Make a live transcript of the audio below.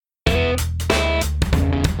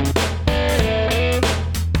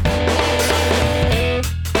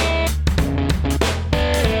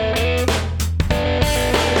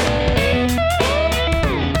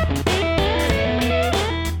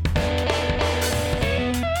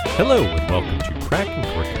Hello and welcome to Cracking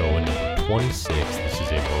Krakoa number 26. This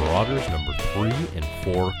is a Marauders number 3 and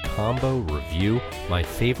 4 combo review, my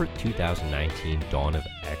favorite 2019 Dawn of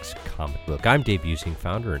X comic book. I'm Dave Busing,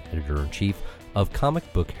 founder and editor-in-chief of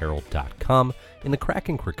comicbookherald.com. In the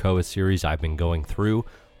Cracking Krakoa series, I've been going through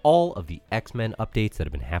all of the X-Men updates that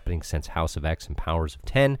have been happening since House of X and Powers of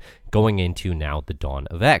 10, going into now the Dawn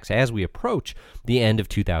of X. As we approach the end of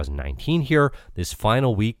 2019 here, this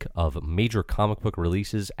final week of major comic book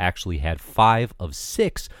releases actually had 5 of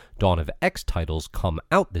 6 Dawn of X titles come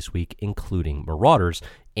out this week, including Marauders,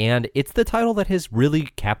 and it's the title that has really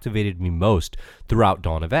captivated me most throughout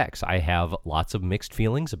Dawn of X. I have lots of mixed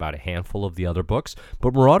feelings about a handful of the other books,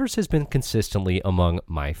 but Marauders has been consistently among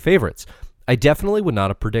my favorites. I definitely would not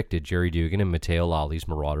have predicted Gerry Duggan and Matteo Lalli's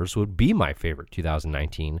Marauders would be my favorite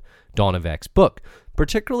 2019 Dawn of X book,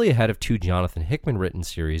 particularly ahead of 2 Jonathan Hickman-written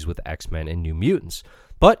series with X-Men and New Mutants.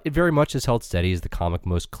 But it very much has held steady as the comic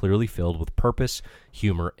most clearly filled with purpose,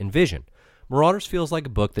 humor, and vision. Marauders feels like a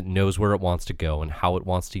book that knows where it wants to go and how it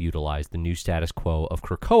wants to utilize the new status quo of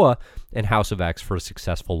Krakoa and House of X for a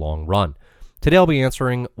successful long run. Today I'll be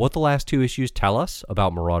answering what the last 2 issues tell us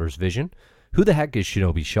about Marauders' vision, who the heck is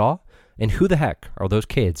Shinobi Shaw, and who the heck are those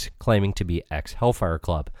kids claiming to be ex-Hellfire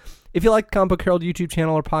Club? If you like the Comic Book Herald YouTube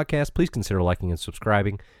channel or podcast, please consider liking and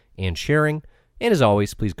subscribing and sharing. And as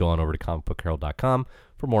always, please go on over to comicbookherald.com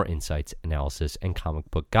for more insights, analysis, and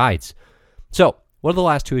comic book guides. So, what do the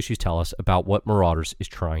last 2 issues tell us about what Marauders is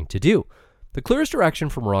trying to do? The clearest direction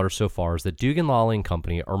for Marauders so far is that Duggan, Lalli, and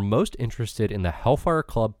company are most interested in the Hellfire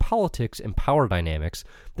Club politics and power dynamics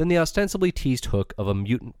than the ostensibly teased hook of a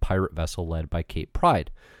mutant pirate vessel led by Kate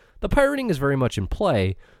Pryde. The pirating is very much in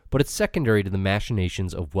play, but it's secondary to the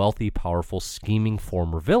machinations of wealthy, powerful, scheming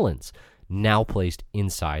former villains, now placed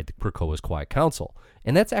inside Krakoa's Quiet Council,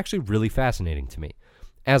 and that's actually really fascinating to me.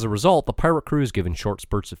 As a result, the pirate crew is given short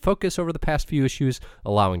spurts of focus over the past few issues,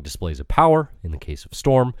 allowing displays of power, in the case of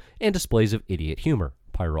Storm, and displays of idiot humor,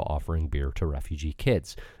 Pyro offering beer to refugee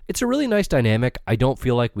kids. It's a really nice dynamic. I don't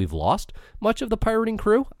feel like we've lost much of the pirating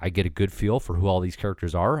crew. I get a good feel for who all these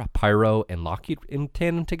characters are. Pyro and Lockheed in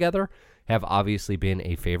tandem together have obviously been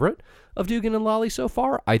a favorite of Duggan and Lalli so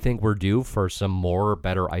far. I think we're due for some more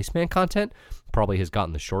better Iceman content. Probably has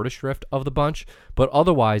gotten the shortest shrift of the bunch, but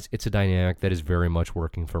otherwise it's a dynamic that is very much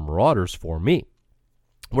working for Marauders for me.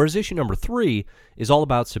 Whereas issue number 3 is all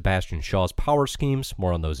about Sebastian Shaw's power schemes,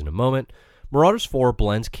 more on those in a moment. Marauders 4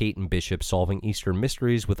 blends Kate and Bishop solving Eastern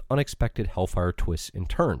mysteries with unexpected Hellfire twists and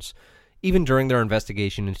turns. Even during their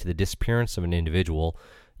investigation into the disappearance of an individual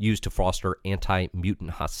used to foster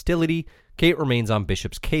anti-mutant hostility, Kate remains on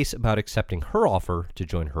Bishop's case about accepting her offer to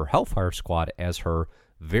join her Hellfire squad as her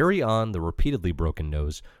very on the repeatedly broken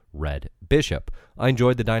nose Red Bishop. I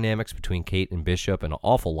enjoyed the dynamics between Kate and Bishop an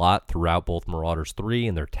awful lot throughout both Marauders 3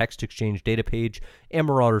 and their text exchange data page and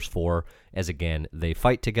Marauders 4, as again, they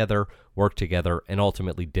fight together, work together, and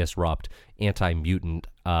ultimately disrupt anti-mutant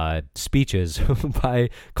speeches by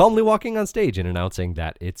calmly walking on stage and announcing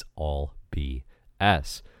that it's all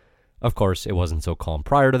BS. Of course, it wasn't so calm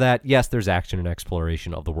prior to that. Yes, there's action and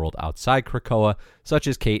exploration of the world outside Krakoa, such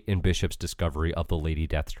as Kate and Bishop's discovery of the Lady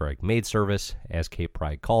Deathstrike maid service, as Kate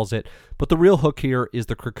Pryde calls it, but the real hook here is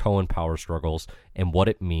the Krakoan power struggles and what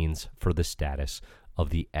it means for the status of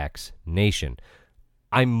the X-Nation.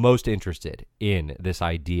 I'm most interested in this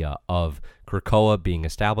idea of Krakoa being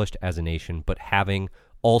established as a nation, but having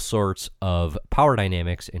all sorts of power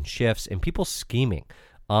dynamics and shifts and people scheming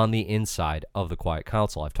on the inside of the Quiet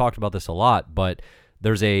Council. I've talked about this a lot, but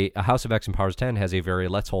there's a House of X and Powers 10 has a very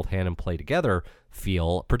let's hold hand and play together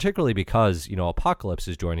feel, particularly because, Apocalypse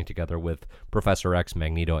is joining together with Professor X,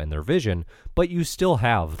 Magneto, and their vision, but you still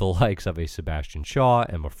have the likes of a Sebastian Shaw,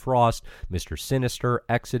 Emma Frost, Mr. Sinister,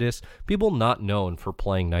 Exodus, people not known for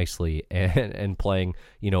playing nicely and playing,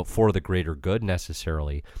 for the greater good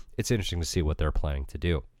necessarily. It's interesting to see what they're planning to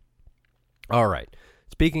do. All right.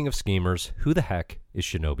 Speaking of schemers, who the heck is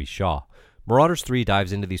Shinobi Shaw? Marauders 3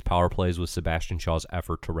 dives into these power plays with Sebastian Shaw's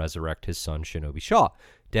effort to resurrect his son Shinobi Shaw,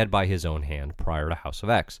 dead by his own hand prior to House of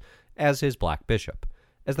X, as his Black Bishop.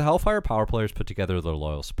 As the Hellfire power players put together their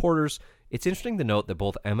loyal supporters, it's interesting to note that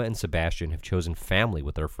both Emma and Sebastian have chosen family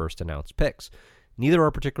with their first announced picks. Neither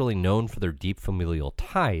are particularly known for their deep familial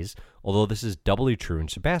ties, although this is doubly true in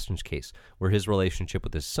Sebastian's case, where his relationship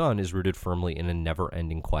with his son is rooted firmly in a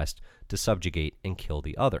never-ending quest to subjugate and kill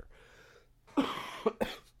the other.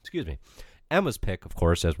 Excuse me. Emma's pick, of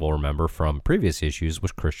course, as we'll remember from previous issues,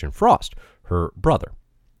 was Christian Frost, her brother.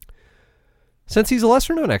 Since he's a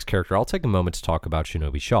lesser-known X character, I'll take a moment to talk about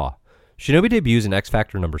Shinobi Shaw. Shinobi debuts in X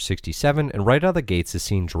Factor number 67, and right out of the gates is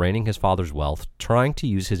seen draining his father's wealth, trying to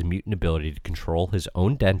use his mutant ability to control his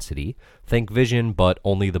own density, think vision, but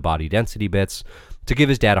only the body density bits, to give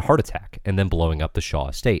his dad a heart attack, and then blowing up the Shaw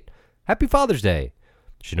estate. Happy Father's Day!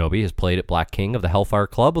 Shinobi has played at Black King of the Hellfire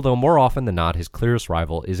Club, although more often than not, his clearest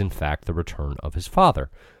rival is in fact the return of his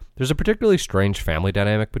father. There's a particularly strange family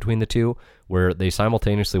dynamic between the two, where they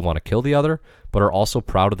simultaneously want to kill the other, but are also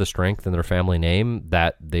proud of the strength in their family name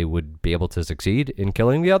that they would be able to succeed in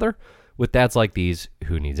killing the other. With dads like these,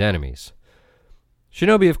 who needs enemies?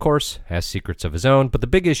 Shinobi, of course, has secrets of his own, but the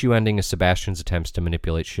big issue ending is Sebastian's attempts to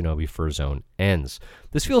manipulate Shinobi for his own ends.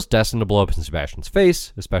 This feels destined to blow up in Sebastian's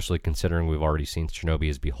face, especially considering we've already seen Shinobi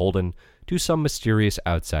as beholden to some mysterious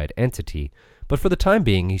outside entity, but for the time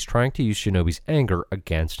being, he's trying to use Shinobi's anger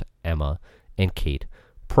against Emma and Kate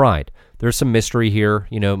Pryde. There's some mystery here.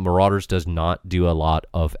 Marauders does not do a lot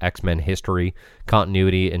of X-Men history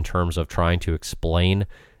continuity in terms of trying to explain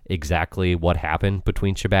exactly what happened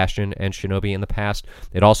between Sebastian and Shinobi in the past.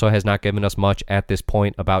 It also has not given us much at this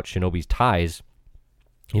point about Shinobi's ties.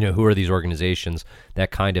 Who are these organizations that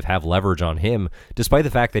kind of have leverage on him, despite the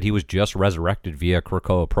fact that he was just resurrected via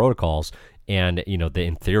Krakoa protocols and, they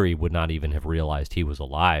in theory would not even have realized he was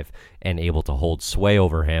alive and able to hold sway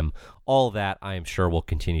over him. All of that, I am sure, will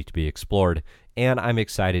continue to be explored, and I'm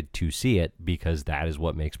excited to see it because that is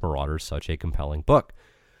what makes Marauders such a compelling book.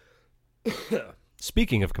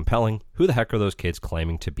 Speaking of compelling, who the heck are those kids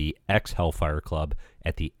claiming to be ex-Hellfire Club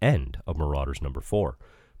at the end of Marauders number 4?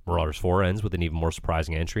 Marauders 4 ends with an even more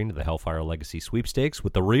surprising entry into the Hellfire Legacy sweepstakes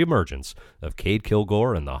with the reemergence of Cade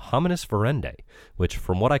Kilgore and the Hominis Verendi, which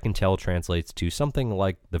from what I can tell translates to something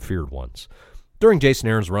like the Feared Ones. During Jason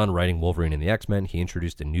Aaron's run writing Wolverine and the X-Men, he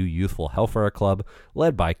introduced a new youthful Hellfire Club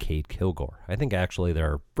led by Cade Kilgore. I think actually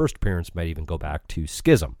their first appearance might even go back to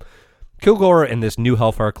Schism. Kilgore and this new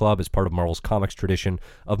Hellfire Club is part of Marvel's comics tradition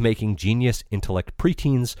of making genius intellect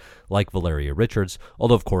preteens like Valeria Richards,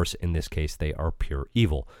 although of course in this case they are pure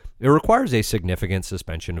evil. It requires a significant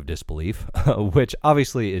suspension of disbelief, which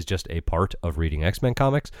obviously is just a part of reading X-Men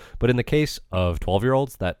comics, but in the case of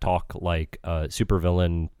 12-year-olds that talk like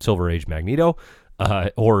supervillain Silver Age Magneto,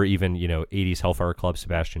 or even 80s Hellfire Club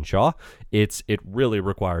Sebastian Shaw, it really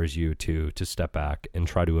requires you to step back and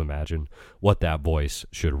try to imagine what that voice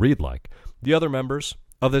should read like. The other members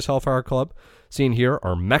of this Hellfire Club seen here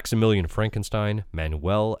are Maximilian Frankenstein,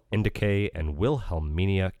 Manuel Endicke, and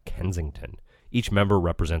Wilhelmina Kensington. Each member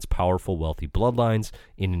represents powerful, wealthy bloodlines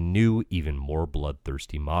in a new, even more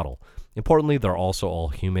bloodthirsty model. Importantly, they're also all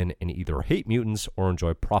human and either hate mutants or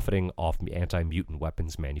enjoy profiting off anti-mutant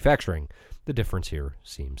weapons manufacturing. The difference here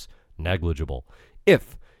seems negligible.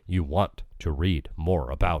 If you want to read more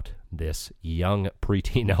about this young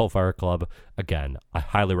preteen Hellfire Club, again, I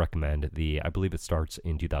highly recommend I believe it starts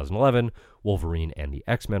in 2011, Wolverine and the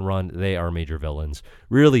X-Men run. They are major villains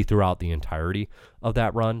really throughout the entirety of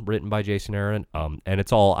that run, written by Jason Aaron. And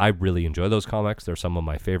I really enjoy those comics. They're some of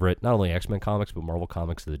my favorite, not only X-Men comics, but Marvel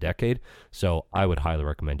comics of the decade. So I would highly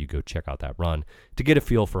recommend you go check out that run to get a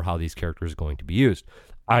feel for how these characters are going to be used.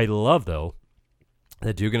 I love, though,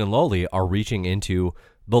 that Dugan and Lowly are reaching into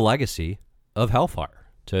the legacy of Hellfire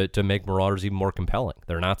to make Marauders even more compelling.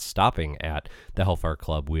 They're not stopping at the Hellfire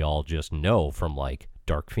Club we all just know from, like,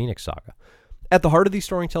 Dark Phoenix Saga. At the heart of these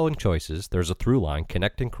storytelling choices, there's a through line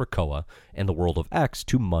connecting Krakoa and the world of X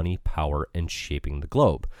to money, power, and shaping the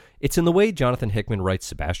globe. It's in the way Jonathan Hickman writes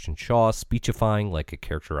Sebastian Shaw, speechifying like a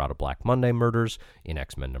character out of Black Monday Murders in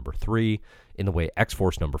X-Men number 3, in the way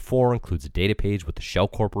X-Force number 4 includes a data page with the shell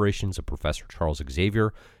corporations of Professor Charles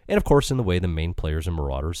Xavier, and of course in the way the main players in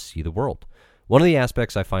Marauders see the world. One of the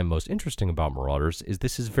aspects I find most interesting about Marauders is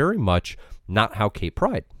this is very much not how Kate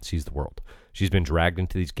Pryde sees the world. She's been dragged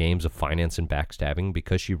into these games of finance and backstabbing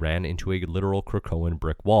because she ran into a literal Krakoan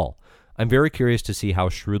brick wall. I'm very curious to see how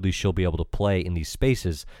shrewdly she'll be able to play in these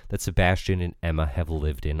spaces that Sebastian and Emma have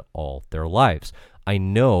lived in all their lives. I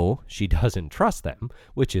know she doesn't trust them,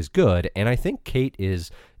 which is good, and I think Kate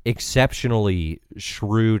is exceptionally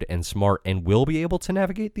shrewd and smart and will be able to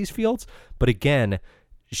navigate these fields, but again,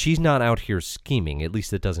 she's not out here scheming. At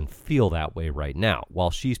least it doesn't feel that way right now.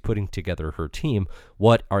 While she's putting together her team,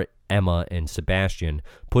 what are Emma and Sebastian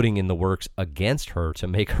putting in the works against her to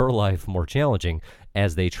make her life more challenging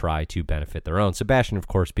as they try to benefit their own? Sebastian, of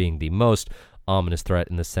course, being the most ominous threat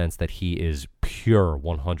in the sense that he is pure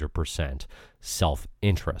 100%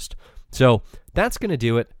 self-interest. So that's going to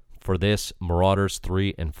do it for this Marauders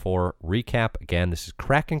 3 and 4 recap. Again, this is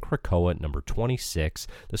Kraken Krakoa number 26.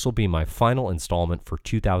 This will be my final installment for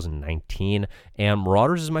 2019, and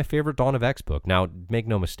Marauders is my favorite Dawn of X book. Now, make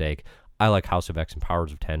no mistake, I like House of X and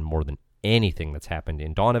Powers of 10 more than anything that's happened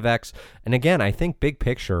in Dawn of X. And again, I think big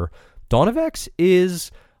picture, Dawn of X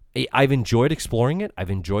is, I've enjoyed exploring it.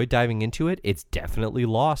 I've enjoyed diving into it. It's definitely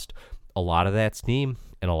lost a lot of that steam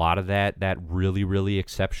and a lot of that really, really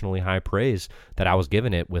exceptionally high praise that I was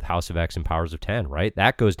giving it with House of X and Powers of 10, right?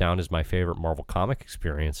 That goes down as my favorite Marvel comic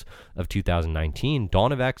experience of 2019.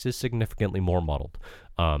 Dawn of X is significantly more muddled.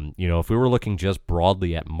 If we were looking just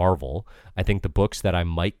broadly at Marvel, I think the books that I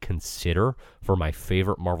might consider for my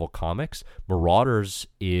favorite Marvel comics, Marauders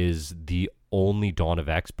is the only Dawn of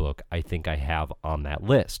X book I think I have on that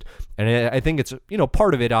list. And I think it's,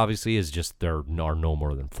 part of it obviously is just there are no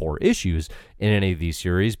more than 4 issues in any of these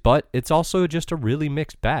series, but it's also just a really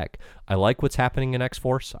mixed bag. I like what's happening in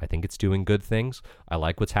X-Force. I think it's doing good things. I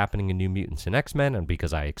like what's happening in New Mutants and X-Men, and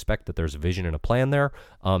because I expect that there's a vision and a plan there.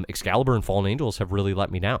 Excalibur and Fallen Angels have really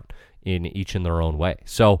let me down each in their own way.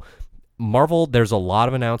 So Marvel, there's a lot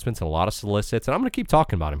of announcements and a lot of solicits, and I'm going to keep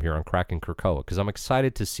talking about them here on Cracking Krakoa because I'm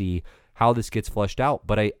excited to see how this gets fleshed out.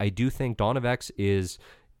 But I do think Dawn of X is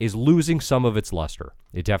losing some of its luster.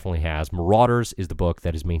 It definitely has. Marauders is the book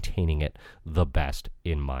that is maintaining it the best,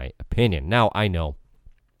 in my opinion. Now, I know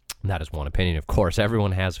that is one opinion. Of course,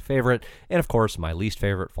 everyone has a favorite. And of course, my least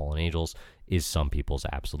favorite, Fallen Angels, is some people's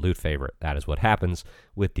absolute favorite. That is what happens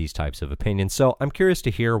with these types of opinions. So I'm curious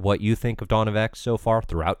to hear what you think of Dawn of X so far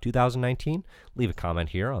throughout 2019. Leave a comment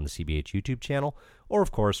here on the CBH YouTube channel, or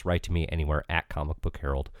of course, write to me anywhere at Comic Book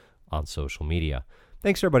Herald on social media.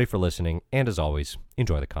 Thanks everybody for listening, and as always,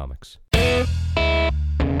 enjoy the comics.